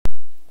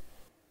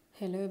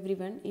Hello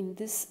everyone, in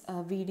this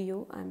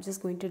video I am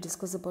just going to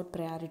discuss about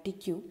priority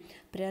queue.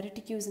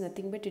 Priority queue is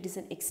nothing but it is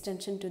an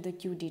extension to the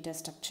queue data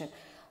structure.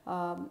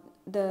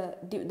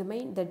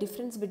 The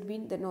difference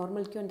between the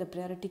normal queue and the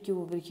priority queue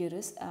over here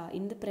is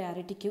in the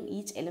priority queue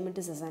each element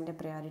is assigned a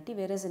priority,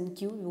 whereas in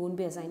queue we won't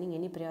be assigning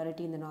any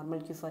priority in the normal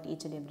queue for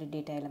each and every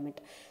data element.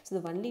 So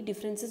the only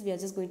difference is we are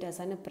just going to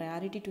assign a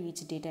priority to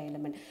each data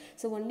element.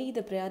 So only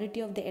the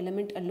priority of the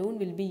element alone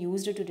will be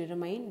used to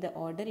determine the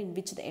order in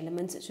which the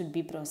elements should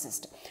be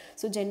processed.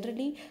 So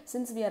generally,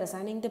 since we are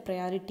assigning the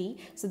priority,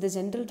 so the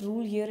general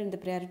rule here in the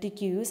priority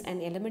queue is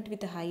an element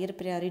with a higher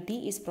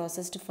priority is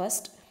processed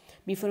first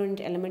before an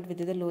element with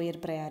the lower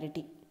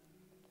priority.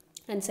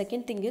 And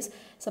second thing is,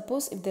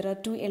 suppose if there are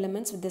two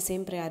elements with the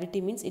same priority,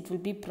 means it will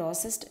be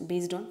processed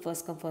based on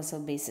first come first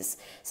serve basis.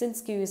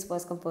 Since queue is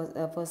first come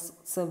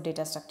first serve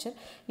data structure,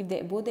 if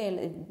they more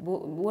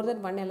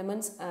than one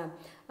elements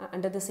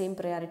under the same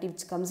priority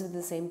which comes with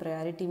the same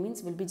priority,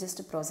 means will be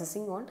just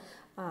processing on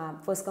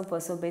first come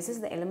first serve basis.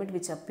 The element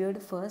which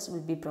appeared first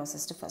will be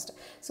processed first.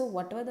 So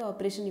whatever the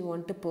operation you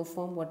want to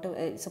perform,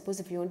 whatever suppose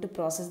if you want to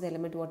process the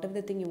element, whatever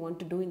the thing you want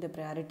to do in the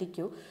priority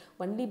queue,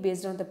 only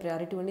based on the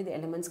priority only the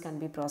elements can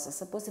be processed.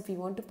 Suppose if you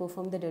want to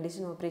perform the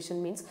deletion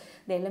operation, means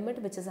the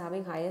element which is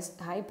having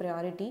high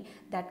priority,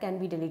 that can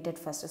be deleted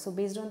first. So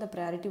based on the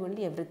priority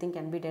only everything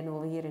can be done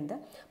over here in the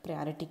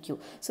priority queue.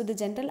 So the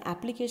general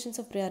applications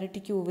of priority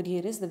queue over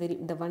here is the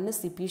one is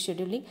CPU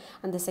scheduling,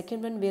 and the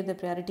second one where the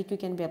priority queue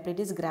can be applied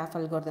is graph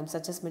algorithm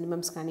such as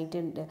minimum spanning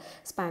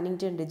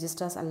tree and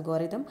registers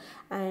algorithm.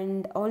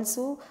 And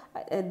also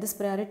this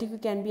priority queue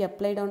can be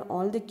applied on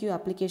all the queue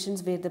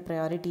applications where the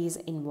priority is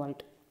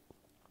involved.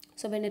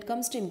 So when it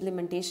comes to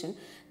implementation,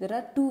 there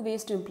are two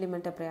ways to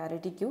implement a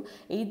priority queue.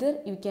 Either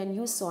you can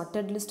use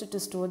sorted list to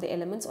store the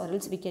elements, or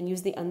else we can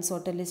use the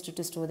unsorted list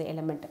to store the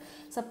element.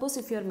 Suppose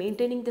if you are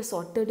maintaining the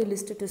sorted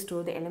list to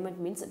store the element,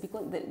 means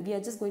because we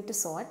are just going to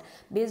sort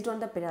based on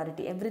the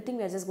priority. Everything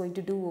we are just going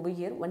to do over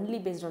here only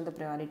based on the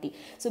priority.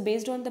 So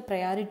based on the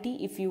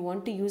priority, if you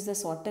want to use the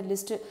sorted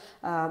list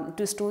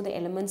to store the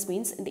elements,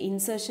 means the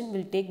insertion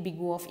will take big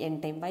O of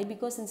n time. Why?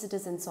 Because since it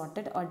is in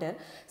sorted order,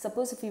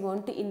 suppose if you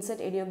want to insert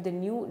any of the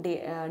new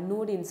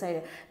node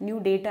inside new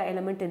data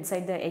element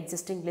inside the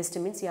existing list,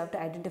 means you have to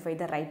identify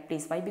the right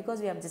place. Why? Because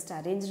we have just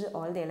arranged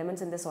all the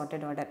elements in the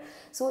sorted order.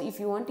 So if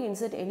you want to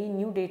insert any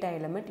new data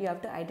element, you have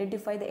to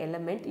identify the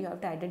element, you have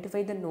to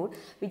identify the node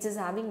which is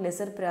having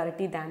lesser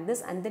priority than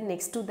this, and then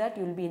next to that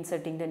you will be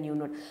inserting the new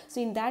node.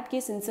 So in that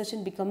case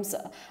insertion becomes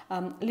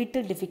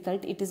little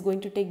difficult. It is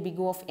going to take big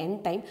O of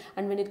n time,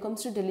 and when it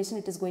comes to deletion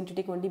it is going to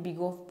take only big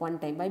O of 1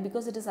 time. Why?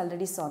 Because it is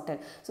already sorted.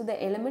 So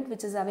the element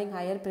which is having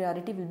higher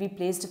priority will be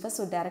placed first,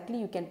 so directly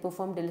you can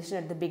perform deletion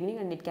at the beginning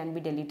and it can be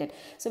deleted.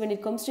 So when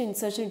it comes to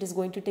insertion it is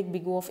going to take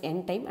big O of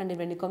n time, and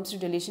when it comes to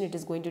deletion it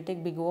is going to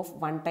take big O of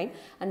 1 time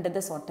under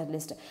the sorted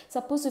list.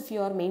 Suppose if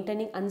you are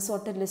maintaining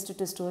unsorted list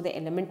to store the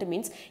element,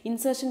 means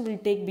insertion will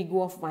take big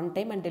O of 1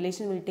 time and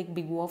deletion will take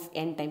big O of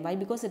n time. Why?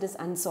 Because it is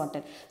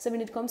unsorted. So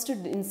when it comes to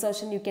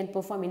insertion, you can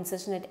perform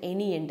insertion at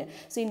any end.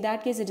 So in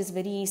that case it is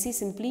very easy.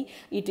 Simply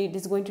it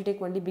is going to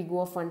take only big O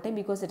of 1 time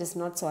because it is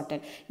not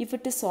sorted. If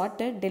it is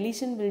sorted,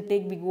 deletion will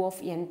take big O of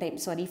n time.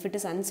 Sorry, if it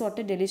is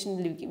unsorted, deletion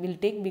will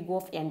take big O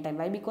of n time.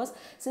 Why? Because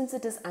since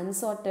it is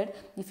unsorted,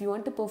 if you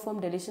want to perform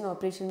deletion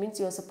operation, means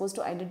you are supposed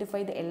to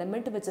identify the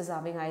element which is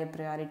having higher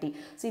priority.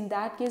 So in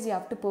that case you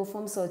have to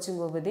perform searching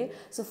over there.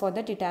 So for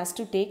that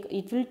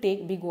it will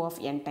take big O of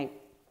n time.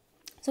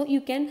 So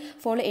you can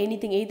follow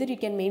anything, either you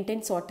can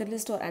maintain sorted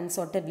list or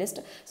unsorted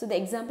list. So the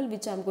example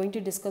which I am going to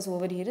discuss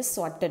over here is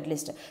sorted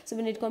list. So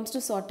when it comes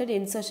to sorted,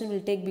 insertion will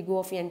take big O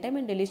of n time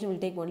and deletion will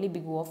take only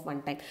big O of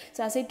 1 time.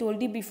 So as I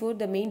told you before,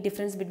 the main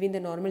difference between the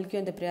normal queue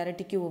and the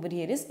priority queue over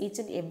here is each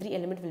and every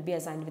element will be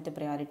assigned with a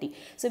priority.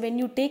 So when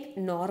you take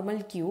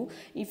normal queue,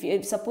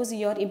 if suppose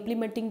you are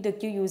implementing the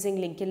queue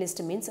using linked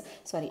list, means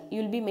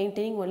you will be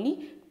maintaining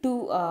only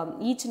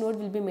each node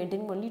will be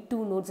maintaining only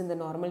 2 nodes in the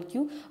normal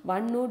queue.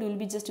 One node will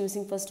be just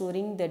using for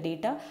storing the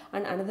data,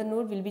 and another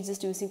node will be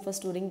just using for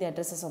storing the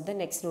addresses of the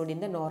next node in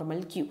the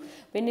normal queue.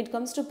 When it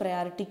comes to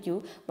priority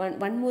queue,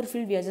 one more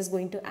field we are just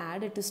going to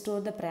add to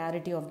store the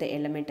priority of the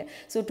element.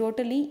 So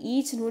totally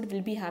each node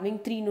will be having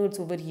 3 nodes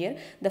over here.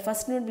 The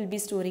first node will be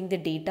storing the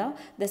data,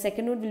 the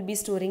second node will be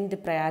storing the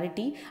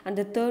priority, and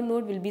the third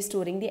node will be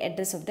storing the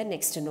address of the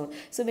next node.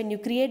 So when you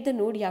create the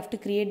node, you have to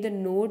create the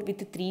node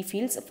with 3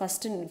 fields.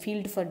 First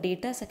field for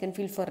data, second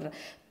field for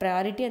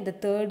priority, and the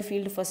third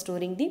field for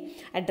storing the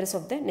address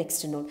of the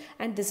next node.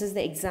 And this is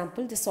the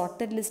example, the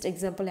sorted list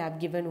example I have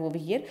given over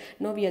here.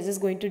 Now we are just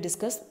going to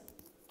discuss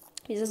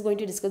the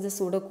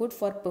pseudocode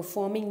for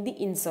performing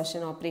the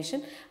insertion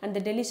operation, and the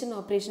deletion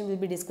operation will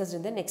be discussed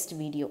in the next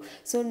video.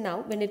 So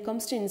now when it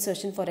comes to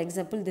insertion, for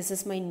example, this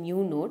is my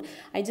new node.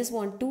 I just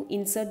want to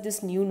insert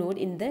this new node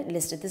in the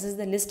list. This is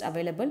the list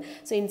available.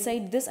 So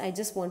inside this I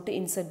just want to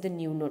insert the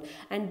new node,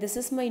 and this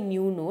is my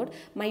new node.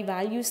 My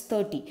value is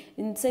 30.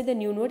 Inside the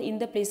new node, in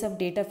the place of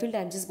data field,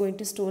 I am just going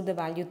to store the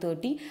value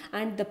 30,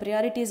 and the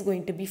priority is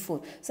going to be 4.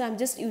 So I am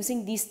just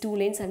using these two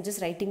lines. I am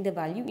just writing the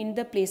value in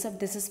the place of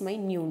this is my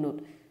new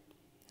node.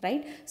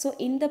 right? So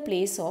in the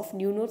place of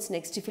new nodes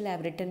next field I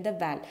have written the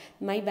val.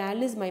 My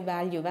val is my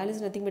value. Val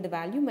is nothing but a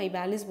value. My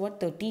val is what,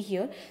 30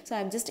 here. So I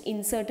have just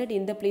inserted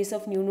in the place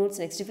of new nodes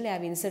next field I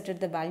have inserted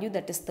the value,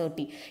 that is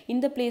 30. In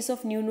the place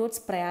of new nodes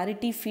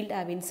priority field I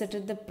have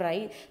inserted the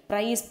pri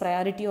is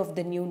priority of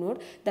the new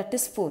node, that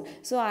is 4.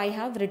 So I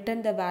have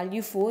written the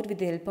value 4 with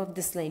the help of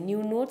this line.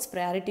 New nodes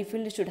priority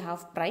field should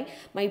have pri.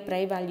 My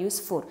pri value is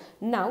 4.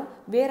 Now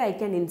where I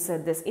can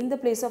insert this? In the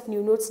place of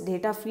new nodes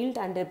data field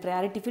and the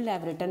priority field I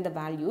have written the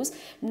value.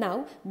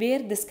 Now where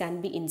this can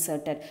be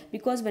inserted,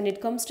 because when it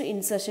comes to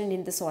insertion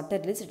in the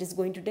sorted list it is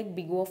going to take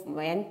big of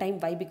n time.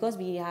 Why? Because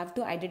we have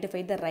to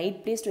identify the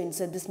right place to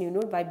insert this new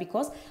node. Why?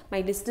 Because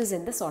my list is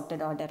in the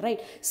sorted order,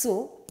 right?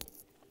 So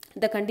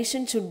the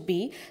condition should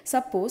be,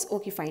 suppose,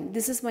 okay fine,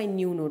 this is my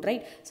new node,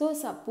 right? So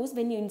suppose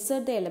when you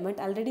insert the element,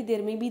 already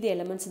there may be the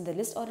elements in the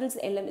list, or else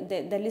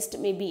the list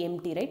may be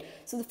empty, right?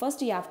 So the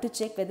first you have to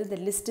check whether the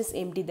list is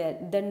empty.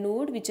 The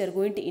node which you are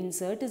going to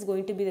insert is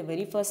going to be the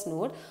very first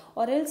node,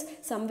 or else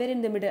somewhere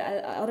in the middle,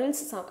 or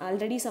else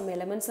already some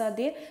elements are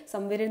there,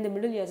 somewhere in the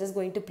middle you are just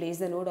going to place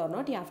the node or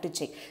not, you have to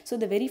check. So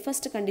the very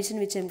first condition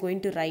which I am going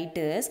to write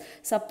is,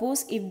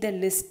 suppose if the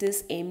list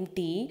is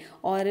empty,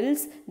 or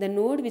else the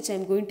node which I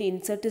am going to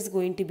insert is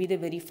going to be the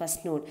very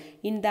first node.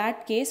 In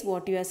that case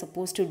what you are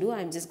supposed to do, I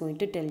am just going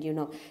to tell you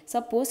now.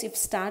 Suppose if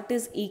start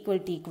is equal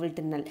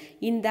to null,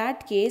 in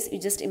that case you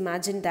just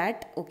imagine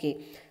that,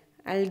 okay,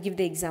 I'll give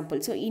the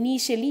example. So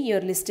initially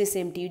your list is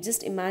empty. You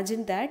just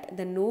imagine that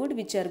the node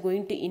which you are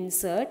going to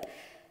insert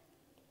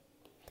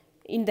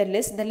in the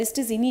list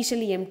is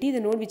initially empty.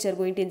 The node which you are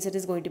going to insert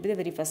is going to be the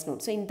very first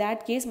node. So in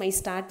that case my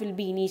start will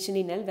be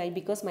initially null. Why?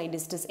 Because my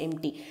list is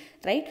empty,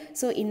 right?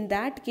 So in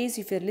that case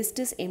if your list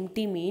is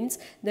empty means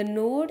the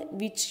node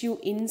which you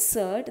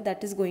insert,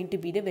 that is going to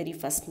be the very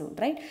first node,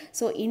 right?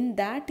 So in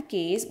that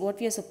case what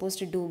we are supposed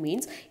to do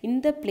means,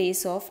 in the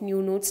place of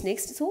new nodes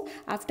next, so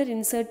after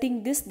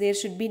inserting this there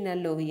should be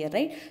null over here,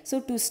 right? So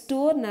to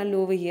store null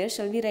over here,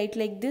 shall we write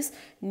like this,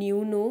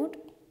 new node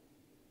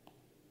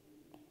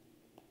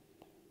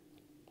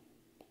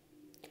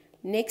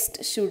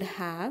next should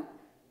have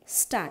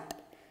start,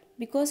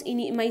 because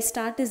my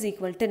start is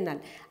equal to null.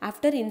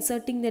 After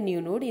inserting the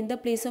new node, in the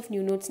place of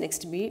new nodes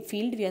next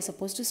field we are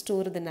supposed to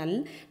store the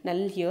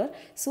null here.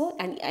 So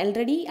and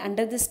already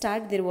under the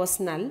start there was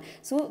null.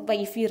 So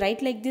if we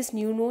write like this,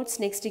 new nodes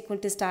next equal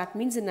to start,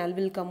 means the null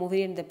will come over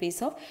here in the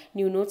place of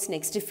new nodes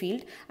next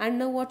field. And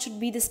now what should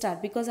be the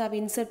start? Because I have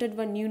inserted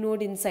one new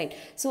node inside.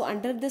 So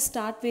under the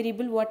start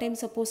variable what I am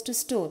supposed to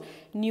store?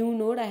 New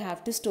node I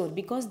have to store,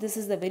 because this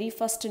is the very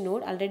first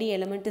node. Already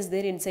element is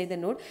there inside the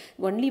node.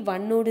 Only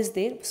one node is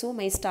there. So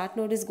my start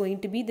node is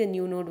going to be the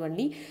new node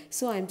only.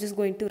 So I am just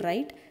going to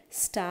write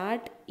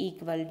start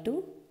equal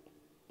to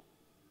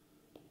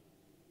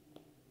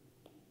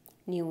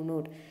new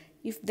node.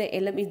 If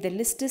the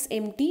list is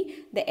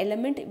empty, the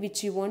element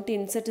which you want to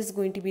insert is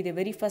going to be the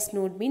very first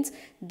node, means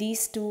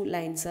these two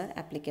lines are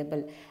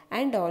applicable.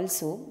 And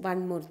also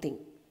one more thing.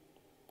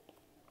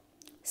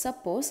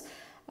 Suppose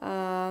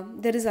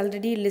there is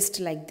already a list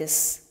like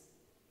this.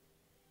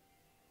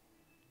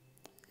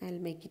 I'll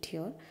make it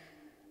here.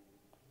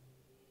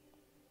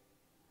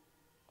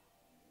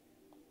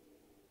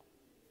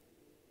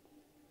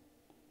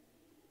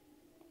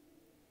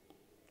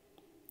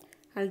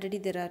 Already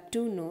there are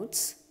two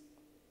nodes.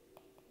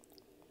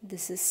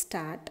 This is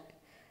start,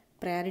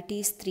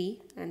 priority is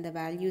 3 and the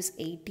value is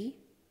 80.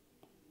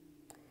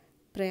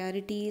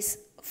 Priority is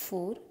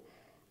 4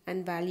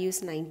 and value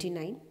is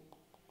 99.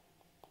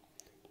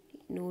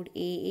 Node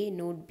AA,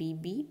 node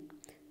BB.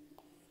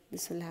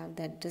 This will have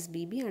the address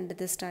BB. Under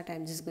the start I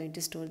am just going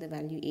to store the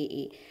value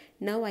AA.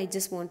 Now I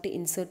just want to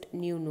insert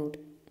new node.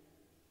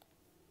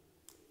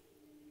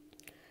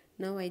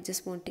 Now I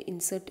just want to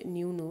insert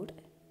new node,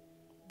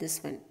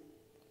 this one.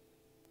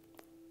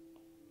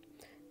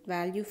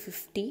 Value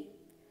 50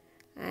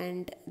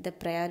 and the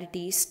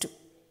priority is 2,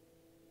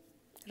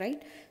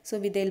 right? So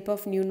with the help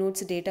of new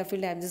nodes data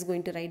field I am just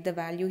going to write the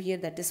value here,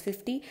 that is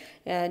 50.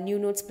 New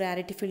nodes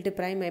priority field to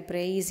pri, my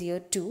pri is here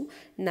 2.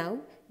 Now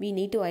we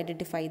need to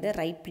identify the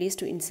right place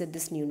to insert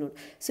this new node.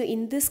 So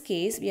in this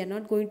case we are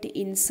not going to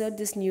insert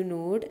this new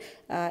node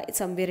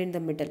somewhere in the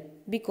middle,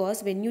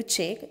 because when you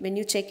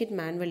check it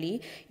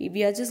manually,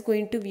 we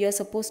are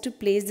supposed to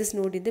place this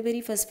node in the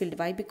very first field.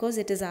 Why? Because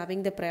it is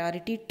having the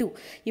priority 2.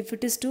 If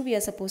it is 2, we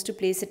are supposed to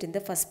place it in the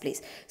first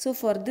place. So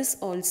for this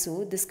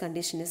also this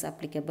condition is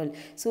applicable.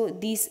 So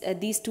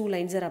these two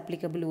lines are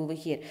applicable over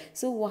here.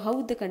 So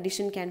how the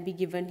condition can be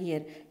given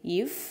here?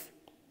 If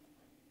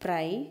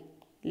pri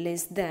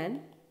less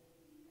than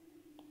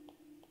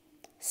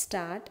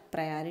start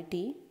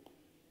priority,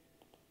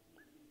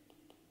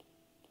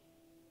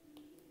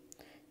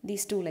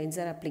 these two lines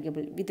are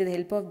applicable. With the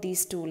help of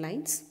these two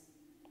lines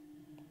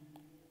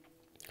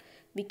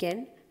we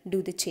can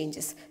do the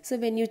changes. So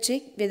when you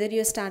check whether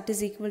your start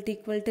is equal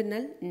to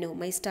null, no,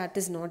 my start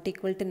is not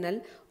equal to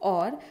null,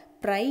 or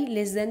pri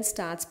less than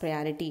start's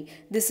priority.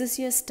 This is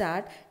your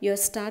start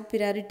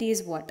priority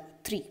is what?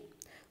 3.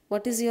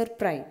 What is your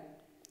pri?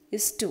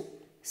 Is 2.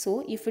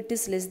 So if it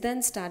is less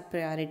than start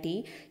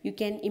priority, you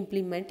can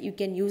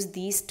use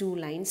these two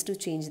lines to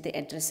change the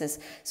addresses.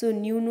 So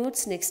new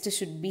nodes next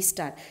should be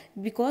start,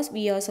 because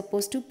we are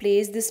supposed to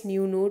place this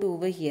new node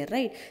over here,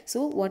 right?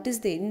 So what is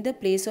there in the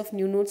place of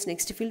new nodes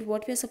next field?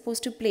 What we are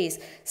supposed to place?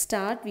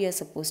 Start we are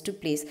supposed to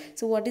place.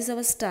 So what is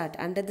our start?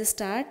 Under the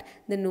start,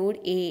 the node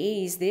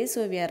AA is there,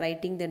 so we are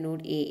writing the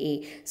node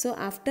AA. So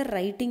after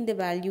writing the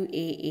value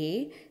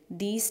AA,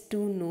 these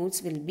two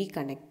nodes will be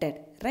connected,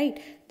 right?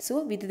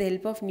 So with the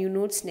help of new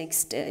nodes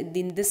next,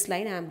 in this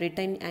line I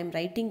am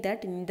writing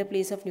that in the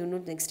place of new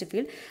node next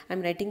field I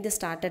am writing the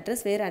start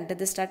address, where under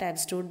the start I have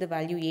stored the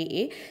value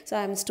AA. So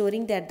I am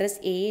storing the address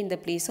AA in the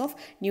place of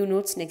new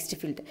nodes next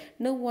field.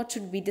 Now what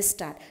should be the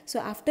start? So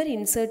after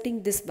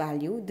inserting this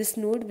value, this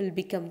node will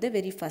become the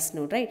very first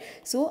node, right?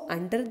 So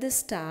under the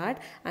start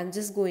I am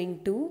just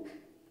going to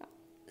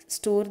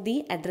store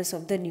the address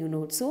of the new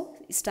node. So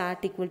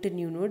start equal to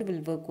new node will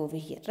work over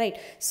here, right?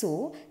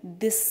 So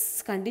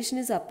this condition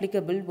is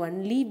applicable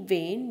only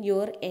when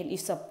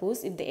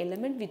suppose if the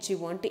element which you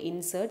want to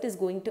insert is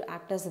going to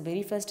act as the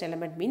very first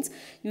element, means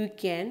you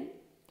can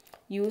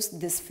use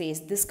this phase.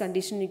 This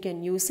condition you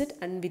can use it,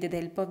 and with the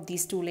help of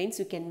these two lines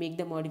you can make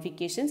the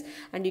modifications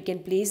and you can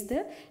place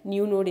the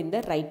new node in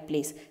the right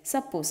place.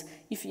 Suppose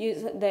if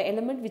the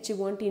element which you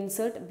want to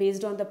insert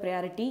based on the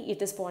priority,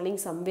 it is falling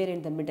somewhere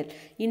in the middle.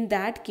 In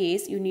that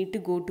case you need to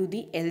go to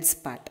the else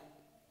part.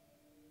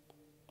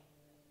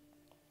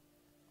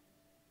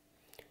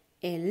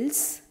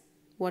 Else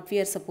what we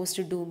are supposed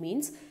to do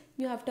means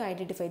you have to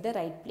identify the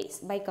right place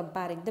by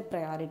comparing the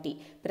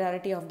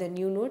priority of the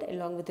new node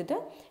along with the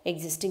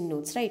existing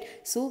nodes, right?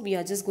 So we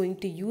are just going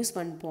to use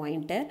one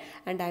pointer,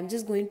 and I am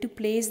just going to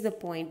place the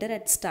pointer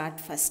at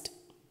start first.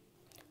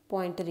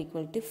 Pointer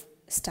equal to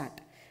start.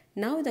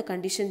 Now the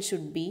condition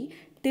should be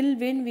till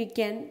when we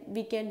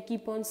can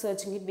keep on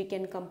searching it, we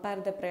can compare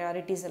the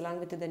priorities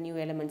along with the new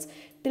elements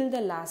till the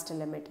last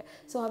element.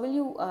 So how will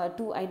you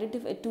to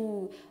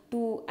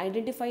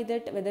identify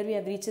that whether we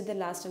have reached the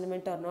last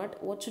element or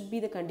not? What should be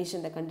the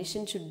condition? The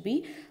condition should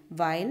be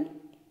while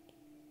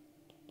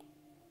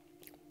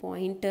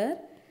pointer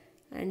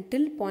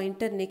until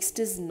pointer next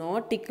is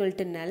not equal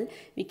to null,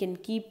 we can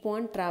keep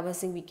on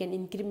traversing, we can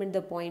increment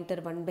the pointer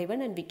one by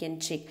one and we can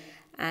check.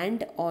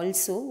 And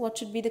also what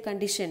should be the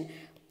condition?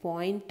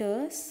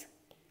 Pointers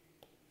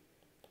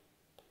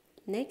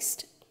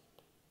next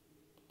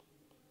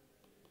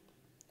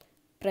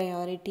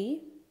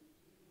priority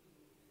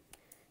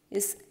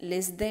is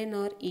less than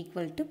or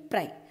equal to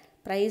pri.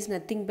 Pri is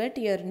nothing but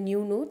your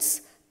new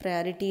nodes.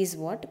 Priority is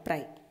what?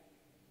 Pri.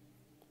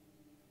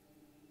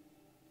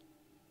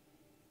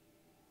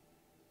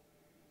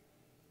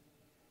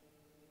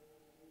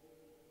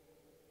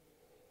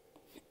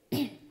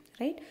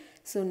 Right?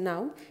 So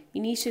now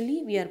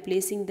initially we are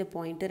placing the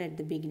pointer at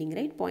the beginning,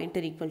 right? Pointer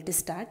equal to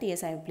start.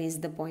 Yes, I have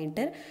placed the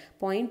pointer.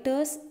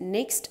 Pointers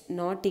next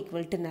not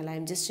equal to null. I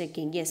am just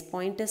checking. Yes,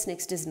 pointers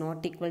next is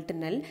not equal to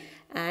null,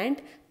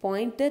 and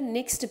pointer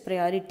next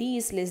priority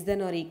is less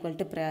than or equal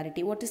to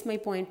priority. What is my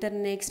pointer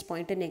next?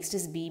 Pointer next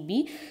is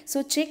BB.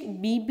 So check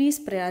BB's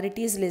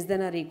priority is less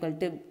than or equal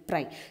to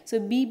pri. So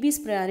BB's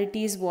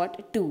priority is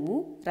what?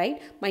 2,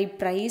 right? My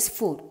pri is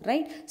 4,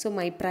 right? So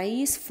my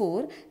pri is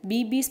 4.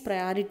 BB's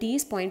priority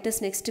is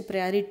pointers next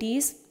priority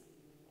is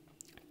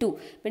 2.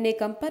 When I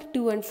compare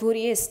 2 and 4,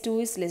 yes,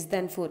 2 is less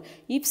than 4.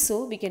 If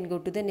so, we can go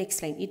to the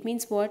next line. It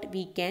means what?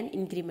 We can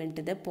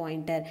increment the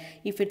pointer.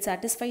 If it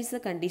satisfies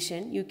the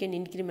condition, you can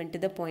increment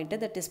the pointer,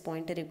 that is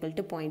pointer equal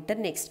to pointer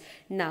next.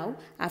 Now,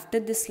 after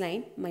this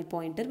line, my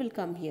pointer will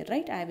come here,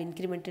 right? I have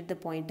incremented the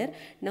pointer.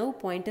 Now,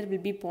 pointer will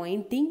be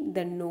pointing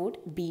the node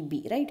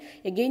BB, right?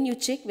 Again, you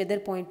check whether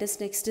pointers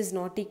next is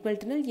not equal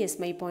to null. Yes,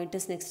 my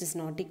pointers next is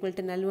not equal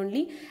to null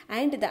only.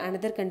 And the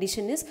another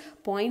condition is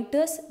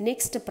pointers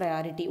next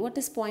priority. What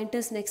is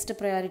pointers next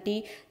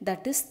priority?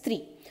 That is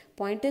 3.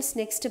 Pointers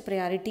next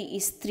priority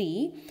is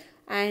 3,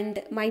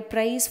 and my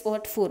pri is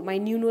what? 4. My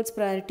new node's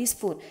priority is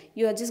 4.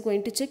 You are just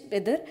going to check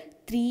whether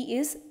 3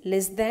 is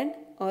less than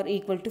or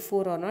equal to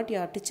 4 or not. You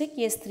have to check.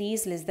 Yes, 3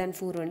 is less than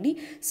 4 only.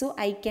 So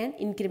I can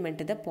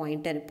increment the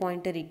pointer.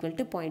 Pointer equal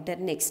to pointer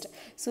next.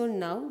 So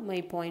now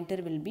my pointer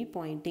will be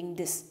pointing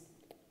this.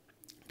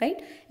 Right?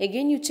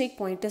 Again you check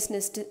pointers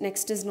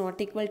next is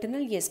not equal to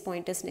null. Yes,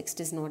 pointers next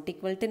is not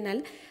equal to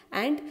null.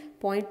 And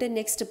pointer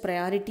next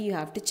priority you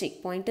have to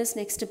check. Pointers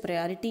next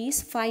priority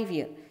is 5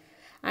 here.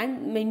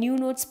 And my new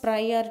node's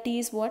priority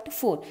is what?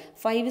 4.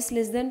 5 is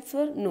less than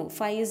 4? No,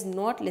 5 is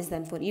not less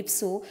than 4. If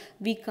so,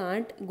 we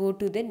can't go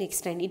to the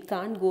next line. It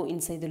can't go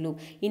inside the loop.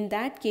 In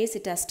that case,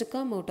 it has to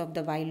come out of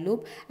the while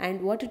loop.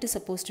 And what it is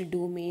supposed to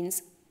do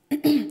means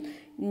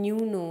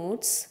new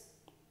nodes.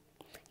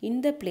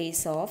 In the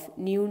place of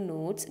new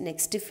nodes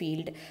next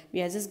field,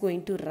 we are just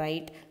going to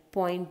write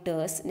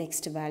pointers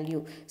next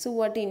value. So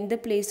what in the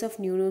place of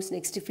new nodes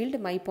next field,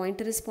 my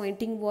pointer is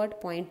pointing what?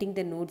 Pointing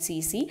the node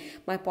CC.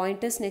 My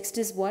pointers next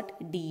is what?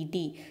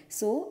 DD.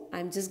 So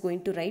I'm just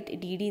going to write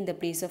DD in the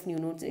place of new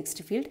nodes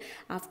next field.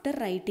 After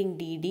writing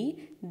DD,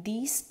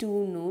 these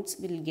two nodes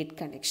will get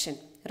connection.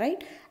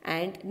 right?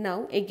 And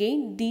now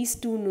again these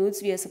two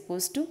nodes we are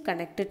supposed to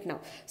connect it now.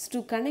 So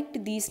to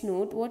connect these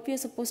nodes, what we are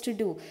supposed to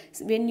do,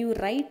 so when you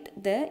write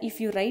if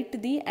you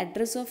write the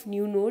address of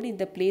new node in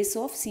the place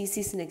of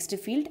cc's next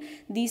field,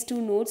 these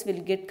two nodes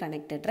will get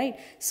connected, right?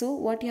 So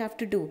what you have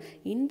to do,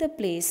 in the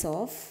place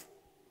of,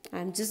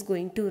 I'm just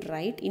going to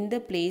write in the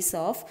place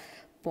of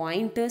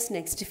pointers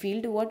next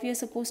field, what we are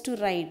supposed to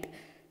write,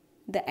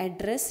 the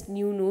address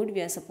new node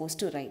we are supposed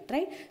to write,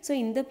 right? So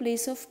in the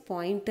place of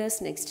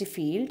pointers next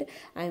field,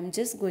 I am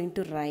just going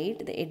to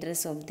write the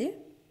address of the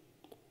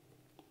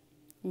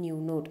new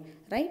node,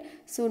 right?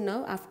 So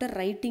now after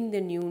writing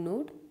the new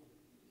node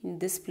in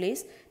this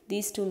place,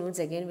 these two nodes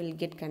again will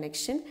get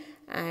connection,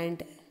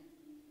 and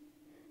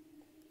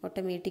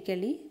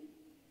automatically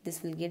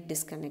this will get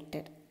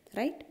disconnected,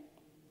 right?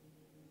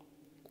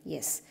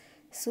 Yes,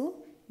 so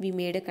we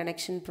made a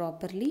connection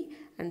properly,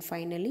 and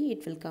finally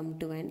it will come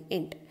to an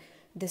end.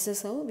 This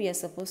is how we are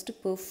supposed to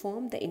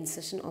perform the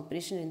insertion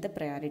operation in the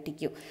priority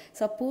queue.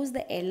 Suppose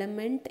the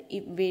element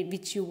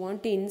which you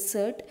want to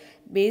insert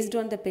based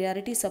on the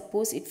priority,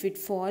 suppose if it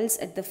falls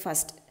at the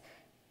first,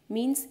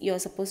 means you are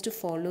supposed to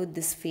follow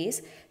this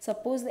phase.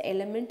 Suppose the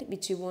element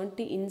which you want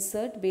to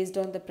insert based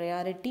on the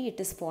priority, it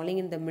is falling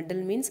in the middle,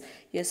 means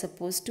you are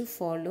supposed to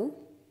follow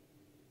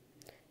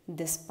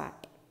this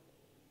part.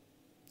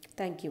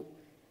 Thank you.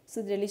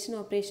 So the deletion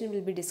operation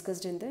will be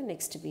discussed in the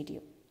next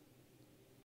video.